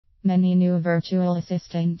Many new virtual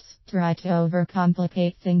assistants try to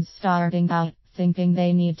overcomplicate things starting out, thinking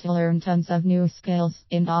they need to learn tons of new skills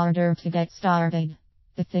in order to get started.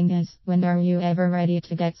 The thing is, when are you ever ready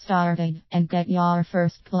to get started and get your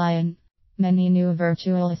first client? Many new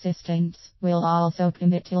virtual assistants will also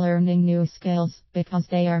commit to learning new skills because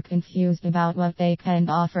they are confused about what they can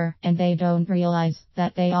offer, and they don't realize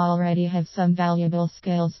that they already have some valuable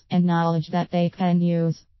skills and knowledge that they can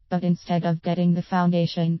use. But instead of getting the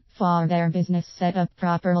foundation for their business set up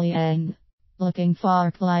properly and looking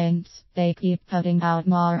for clients, they keep cutting out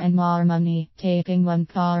more and more money, taking one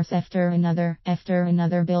course after another,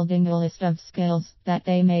 building a list of skills that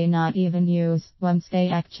they may not even use once they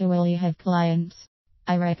actually have clients.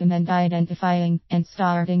 I recommend identifying and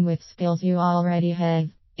starting with skills you already have.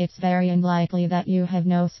 It's very unlikely that you have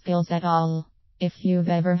no skills at all. If you've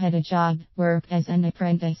ever had a job, work as an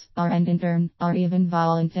apprentice, or an intern, or even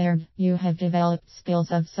volunteered, you have developed skills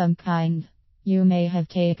of some kind. You may have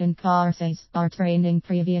taken courses or training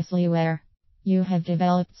previously where you have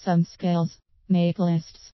developed some skills. Make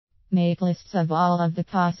lists. Make lists of all of the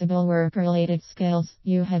possible work-related skills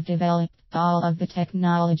you have developed, all of the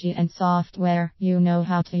technology and software you know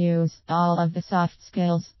how to use, all of the soft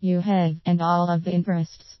skills you have, and all of the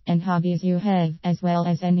interests and hobbies you have, as well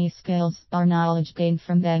as any skills or knowledge gained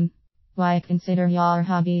from them. Why consider your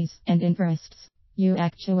hobbies and interests? You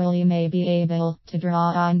actually may be able to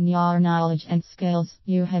draw on your knowledge and skills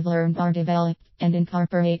you have learned or developed and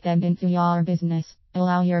incorporate them into your business.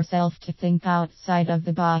 Allow yourself to think outside of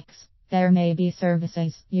the box. There may be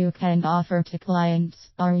services you can offer to clients,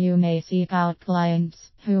 or you may seek out clients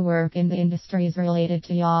who work in the industries related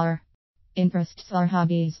to your interests or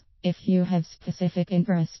hobbies. If you have specific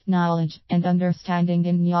interest, knowledge, and understanding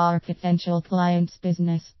in your potential client's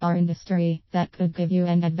business or industry, that could give you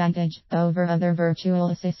an advantage over other virtual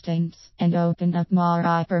assistants and open up more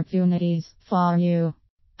opportunities for you.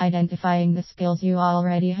 Identifying the skills you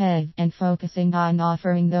already have and focusing on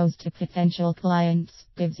offering those to potential clients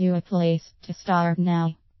gives you a place to start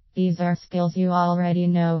now. These are skills you already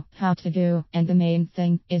know how to do, and the main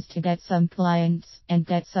thing is to get some clients and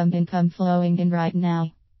get some income flowing in right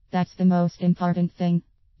now. That's the most important thing.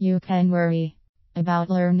 You can worry about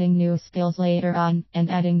learning new skills later on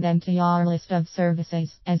and adding them to your list of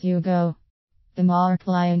services as you go. The more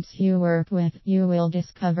clients you work with, you will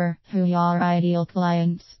discover who your ideal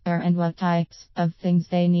clients are and what types of things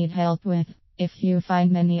they need help with. If you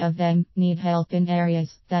find many of them need help in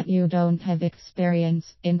areas that you don't have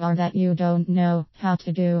experience in or that you don't know how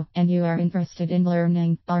to do, and you are interested in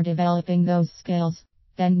learning or developing those skills,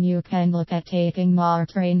 then you can look at taking more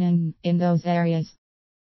training in those areas.